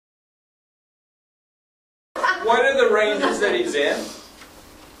what are the ranges that he's in?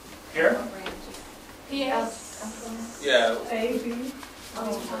 Here? Yes. Yeah. A, B.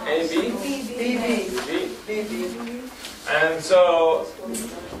 A, B? B. And so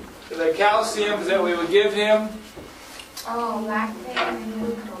the calcium that we would give him, Oh, lactate and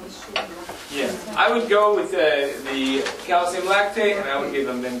glucose. yeah, I would go with the calcium lactate, and I would give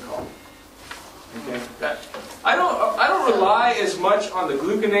him Mincol. Okay, I don't rely as much on the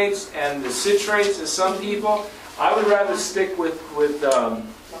gluconates and the citrates as some people. I would rather stick with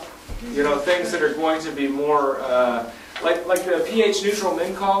you know, things that are going to be more like the pH neutral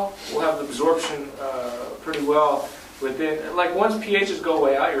Mincol will have absorption pretty well within. Like once pHs go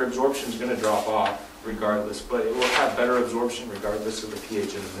way out, your absorption is going to drop off regardless, but it will have better absorption regardless of the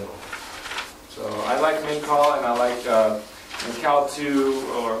pH in the middle. So I like Mincol, and I like Cal2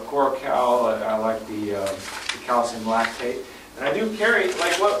 or Corocal. I like the calcium lactate, and I do carry,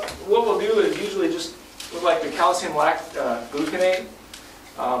 like what we'll do is usually just with like the calcium gluconate.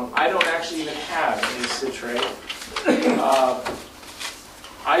 I don't actually even have any citrate.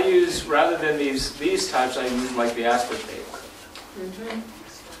 I use, rather than these types, I use like the aspartate.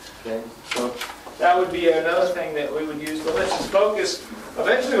 Okay, so that would be another thing that we would use. But let's just focus.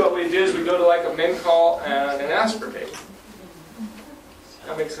 Eventually, what we do is we go to like a Mincol and an aspartate.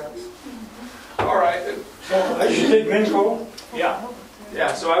 That makes sense. All right. So I should take Mincol. Yeah.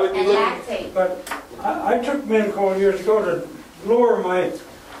 Yeah. So I would be And looking. lactate. But I took Mincol years ago to lower my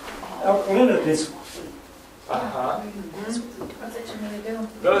alkalinity. That's what you need to do.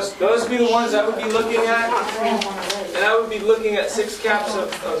 Those would be the ones I would be looking at, and I would be looking at 6 caps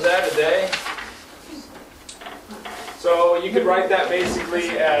of that a day. So you could write that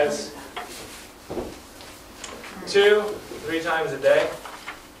basically as 2-3 times a day,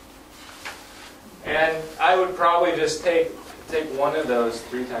 and I would probably just take one of those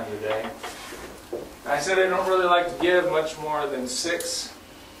 3 times a day. I said I don't really like to give much more than 6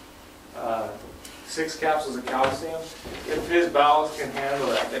 capsules of calcium. If his bowels can handle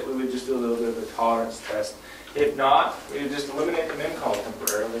that, we would just do a little bit of a tolerance test. If not, we would just eliminate the Mincol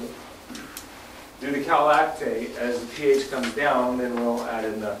temporarily. Do the calactate. As the pH comes down, then we'll add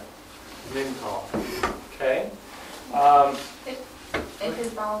in the Mincol. Okay? If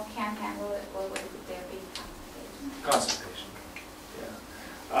his bowels can't handle it, what would there be? Constipation.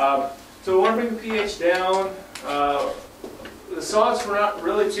 Yeah. So we want to bring the pH down. The salts we're not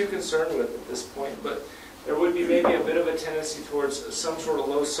really too concerned with at this point, but there would be maybe a bit of a tendency towards some sort of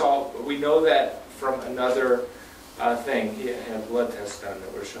low salt. But we know that from another thing. He had a blood test done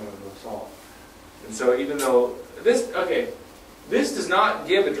that we're showing low salt. And so even though this does not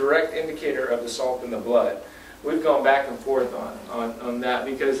give a direct indicator of the salt in the blood. We've gone back and forth on that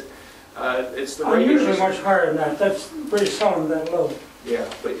because it's the I'm regular. usually much higher than that. That's pretty seldom that low. Yeah,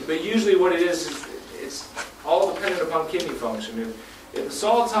 but usually what it is it's all dependent upon kidney function. If the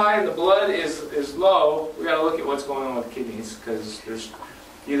salt's high and the blood is low, we got to look at what's going on with kidneys because there's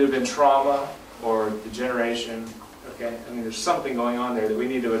either been trauma or degeneration. Okay, I mean there's something going on there that we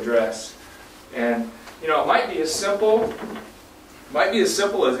need to address, and you know it might be as simple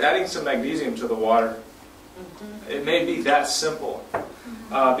as adding some magnesium to the water. It may be that simple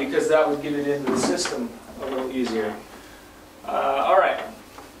because that would get it into the system a little easier. All right.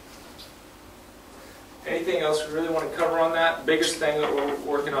 Anything else we really want to cover on that? Biggest thing that we're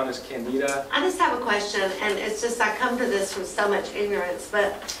working on is Candida. I just have a question, and it's just I come to this from so much ignorance.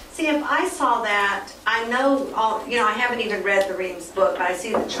 But see, if I saw that, I know all. You know, I haven't even read the Reams book, but I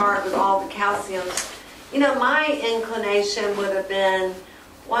see the chart with all the calciums. You know, my inclination would have been,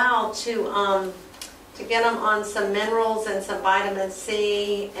 wow, to get them on some minerals and some vitamin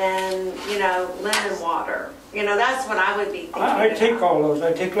C and, you know, lemon water. You know, that's what I would be thinking I take about. all those.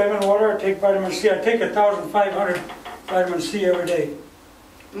 I take lemon water, I take vitamin C. I take 1,500 vitamin C every day.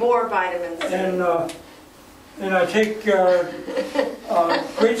 More vitamin C. And I take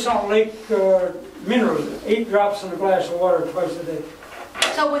Great Salt Lake minerals, 8 drops in a glass of water twice a day.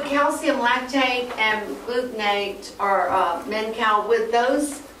 So would calcium lactate and gluconate or Mincol, would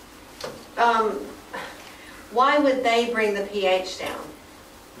those, why would they bring the pH down?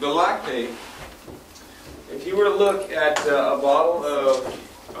 The lactate, if you were to look at a bottle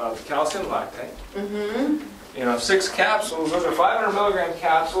of calcium lactate, you know, 6 capsules, those are 500 milligram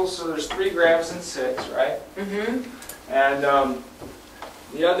capsules, so there's 3 grams in 6, right? And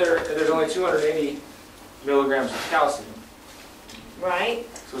the other, there's only 280 milligrams of calcium. Right.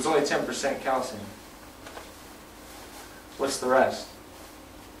 So it's only 10% calcium. What's the rest?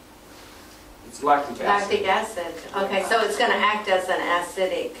 It's lactic acid. Lactic acid. Okay, so it's going to act as an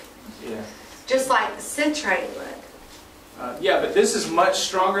acidic, Yeah. just like citrate would. Yeah, but this is much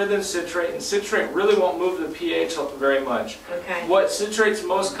stronger than citrate, and citrate really won't move the pH very much. Okay. What citrate's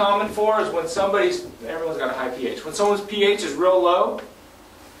most common for is when everyone's got a high pH. When someone's pH is real low,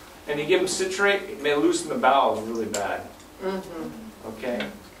 and you give them citrate, it may loosen the bowels really bad. Okay?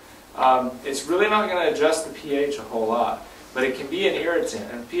 It's really not going to adjust the pH a whole lot, but it can be an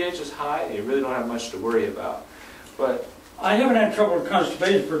irritant. And if pH is high, you really don't have much to worry about. But I haven't had trouble with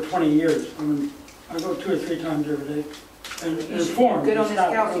constipation for 20 years. I mean, I go 2 or 3 times every day. And it's formed. Good on It's this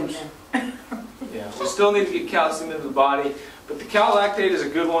not calcium loose. then. yeah, we still need to get calcium into the body, but the cal-lactate is a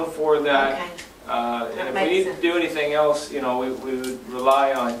good one for that. Okay. And if we need to do anything else, you know, we would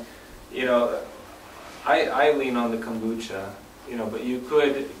rely on, you know, I lean on the kombucha, you know, but you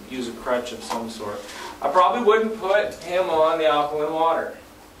could use a crutch of some sort. I probably wouldn't put him on the alkaline water,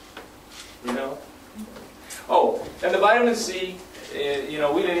 you know. Oh, and the vitamin C, you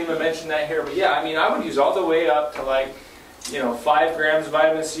know, we didn't even mention that here, but yeah, I mean, I would use all the way up to like, you know, 5 grams of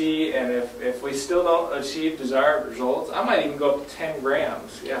vitamin C, and if we still don't achieve desired results, I might even go up to 10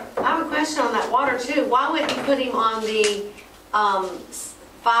 grams, yeah. I have a question on that water too. Why wouldn't you put him on the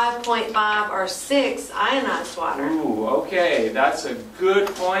 5.5 or 6 ionized water? Ooh, okay, that's a good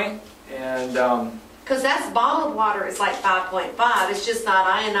point, and Because that's bottled water is like 5.5. It's just not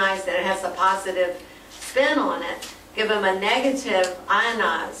ionized and it has a positive spin on it. Give him a negative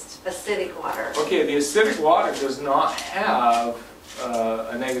ionized acidic water. okay, the acidic water does not have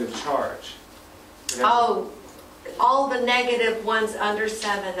a negative charge. It has- Oh, all the negative ones under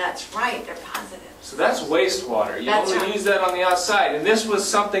 7, that's right, they're positive. So that's wastewater. You That's only right. use that on the outside. And this was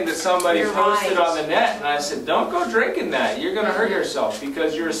something that somebody You're posted right. on the net, and I said, don't go drinking that. You're going to hurt yourself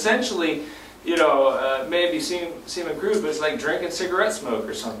because you're essentially, you know, maybe seem crude, but it's like drinking cigarette smoke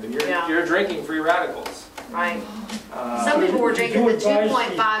or something. Yeah. You're drinking free radicals. Right. Some people were drinking the you advise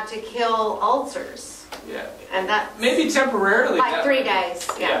 2.5 to kill ulcers. Yeah. And that, Maybe temporarily. like that- 3 days,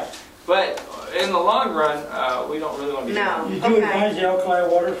 yeah. But in the long run, we don't really want to be No. You Okay. do advise the alkali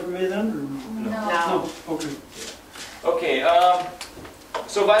water for me then? No. No. Or? No, okay. Okay,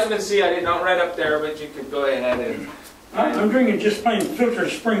 so vitamin C I did not write up there, but you could go ahead and... I'm drinking just plain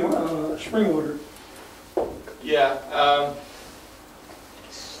filtered spring water. Yeah,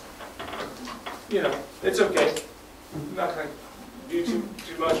 you know, it's okay. Not going to do too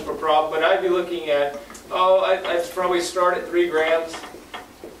much of a problem, but I'd be looking at, I'd probably start at 3 grams,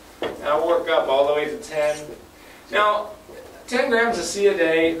 and I'll work up all the way to 10. Now, 10 grams of C a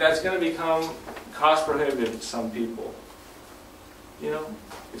day, that's going to become cost prohibitive to some people. You know,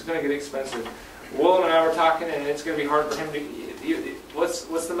 it's going to get expensive. Willem and I were talking, and it's going to be hard for him to. What's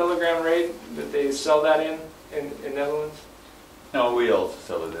the milligram rate that they sell that in Netherlands? No, we also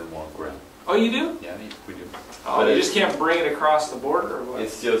sell it in 1 gram. Oh, you do? Yeah, we do. Oh, But you it's- just can't bring it across the border, or what?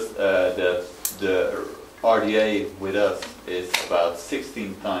 It's just the RDA with us is about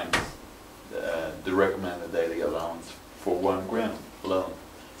 16 times the recommended daily allowance for 1 gram alone.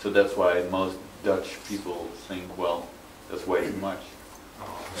 So that's why most Dutch people think, well, that's way too much.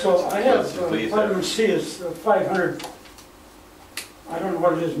 So I have Yes, please, vitamin C is 500, I don't know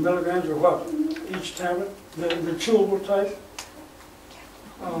what it is, milligrams or what, each tablet, the chewable type.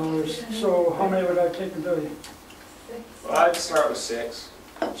 So how many would I take a day? Well, I'd start with 6.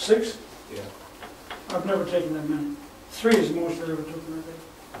 6? Yeah. I've never taken that many. 3 is the most I ever took in a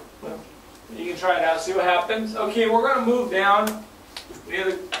day. Well, you can try it out, see what happens. Okay, we're going to move down.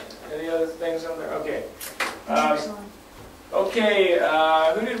 Any other things on there? Okay. Okay,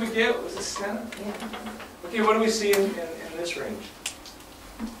 who did we get? Was this Santa? Yeah. Okay, what do we see in this range?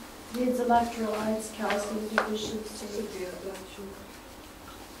 Needs electrolytes, calcium deficiency.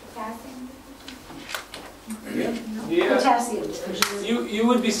 Potassium? Yeah. Potassium deficiency. You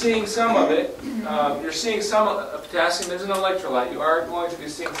would be seeing some of it. You're seeing some potassium is an electrolyte. You are going to be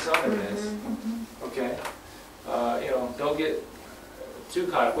seeing some of this. Okay. You know, don't get too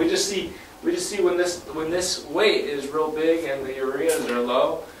caught up. We just see when this weight is real big and the ureas are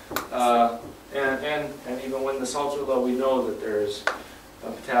low, and even when the salts are low, we know that there's a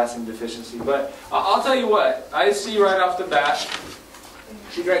potassium deficiency. But I'll tell you what, I see right off the bat,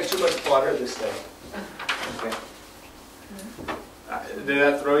 she drank too much water this day. Okay. Did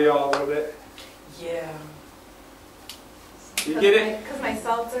that throw you all a little bit? Yeah. You get it? Because my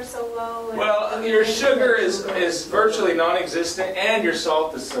salts are so low. and- Well, your sugar is virtually non-existent, and your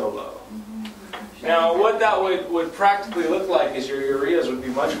salt is so low. Now, what that would practically look like is your ureas would be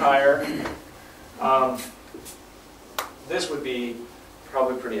much higher. This would be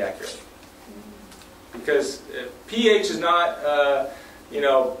probably pretty accurate. Because pH is not, you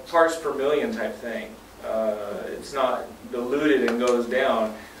know, parts per million type thing. It's not diluted and goes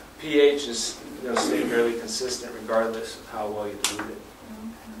down. pH is stay fairly consistent regardless of how well you dilute it.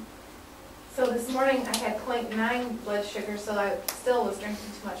 So this morning I had 0.9 blood sugar, so I still was drinking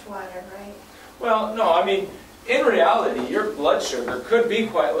too much water, right? Well, no, I mean, in reality, your blood sugar could be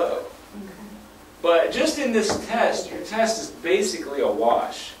quite low. But just in this test, your test is basically a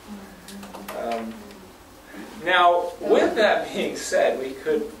wash. Now, with that being said, we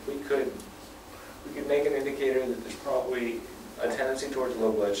could make an indicator that there's probably a tendency towards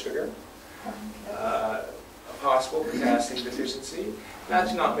low blood sugar, a possible potassium deficiency.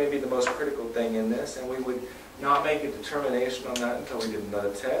 That's not maybe the most critical thing in this, and we would not make a determination on that until we did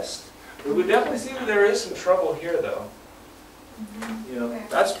another test. We would definitely see that there is some trouble here, though. You know,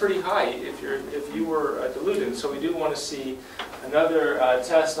 that's pretty high if you were diluted. So we do want to see another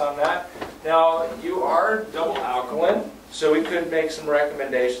test on that. Now, you are double alkaline, so we could make some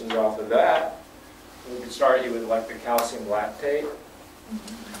recommendations off of that. We could start you with like the calcium lactate.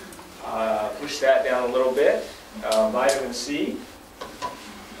 Push that down a little bit. Vitamin C.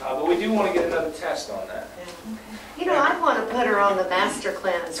 But we do want to get another test on that. You know, I'd want to put her on the master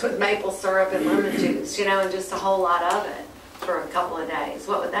cleanse with maple syrup and lemon juice, you know, and just a whole lot of it for a couple of days.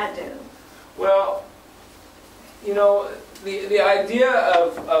 What would that do? Well, you know, the idea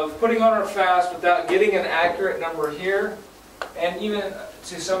of putting on our fast without getting an accurate number here, and even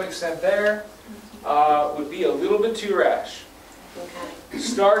to some extent there, would be a little bit too rash. Okay.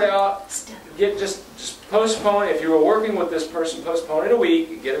 Start out, just postpone. If you were working with this person, postpone it a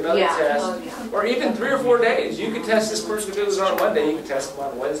week, get another test, or even 3 or 4 days. You could test this person if it was on Monday. You could test them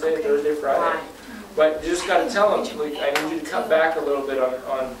on Wednesday, Thursday, Friday. Right. But you just got to tell them, I need you to cut back a little bit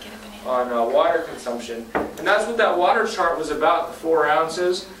on water consumption. And that's what that water chart was about, the 4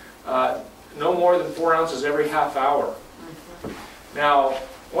 ounces. No more than 4 ounces every half hour. Now,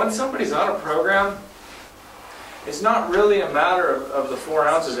 once somebody's on a program, it's not really a matter of the 4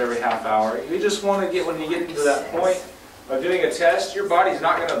 ounces every half hour. You just want to get, when you get to that point of doing a test, your body's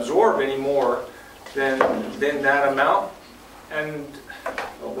not going to absorb any more than that amount. And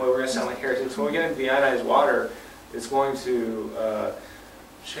oh boy, we're going to sound like heretics. When we get into the ionized water, it's going to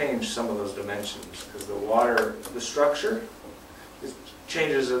change some of those dimensions because the water, the structure,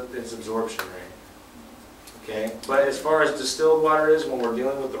 changes its absorption rate. Okay, but as far as distilled water is, when we're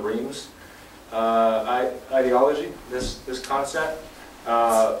dealing with the Reams ideology, this concept,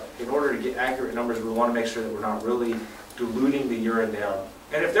 in order to get accurate numbers, we want to make sure that we're not really diluting the urine down.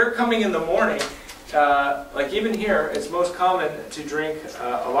 And if they're coming in the morning, like even here, it's most common to drink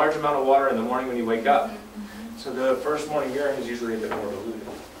a large amount of water in the morning when you wake up. So the first morning urine is usually a bit more diluted.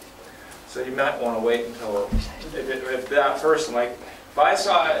 So you might want to wait until, if that person, like, if I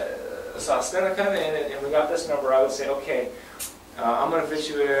saw Stena come in and we got this number, I would say, okay, I'm going to fit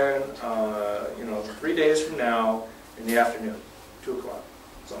you in, 3 days from now in the afternoon, 2 o'clock,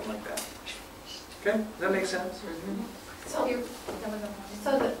 something like that. Okay, does that make sense? So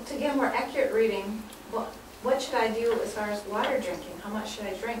to get a more accurate reading, what should I do as far as water drinking? How much should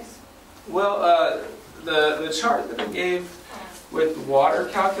I drink? Well, the chart that I gave with the water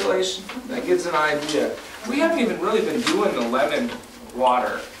calculation, that gives an idea. We haven't even really been doing the lemon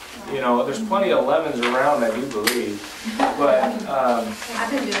water. You know, there's plenty of lemons around, I do believe. But I've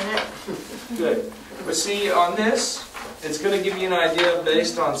been doing it. Good. But see, on this, it's going to give you an idea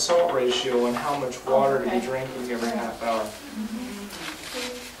based on salt ratio and how much water to be drinking every half hour.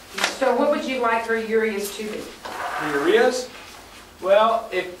 So what would you like her ureas to be? The ureas? Well,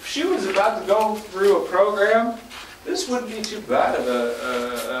 if she was about to go through a program, this wouldn't be too bad of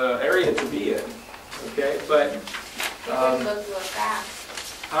a area to be in. Okay, but She couldn't go through a fast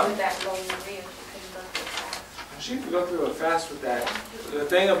with that low urea. She couldn't go through a fast. she could go through a fast with that. The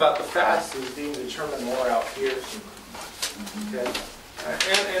thing about the fast is being determined more out here. Okay,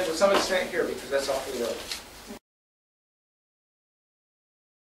 and to some extent here because that's awfully low.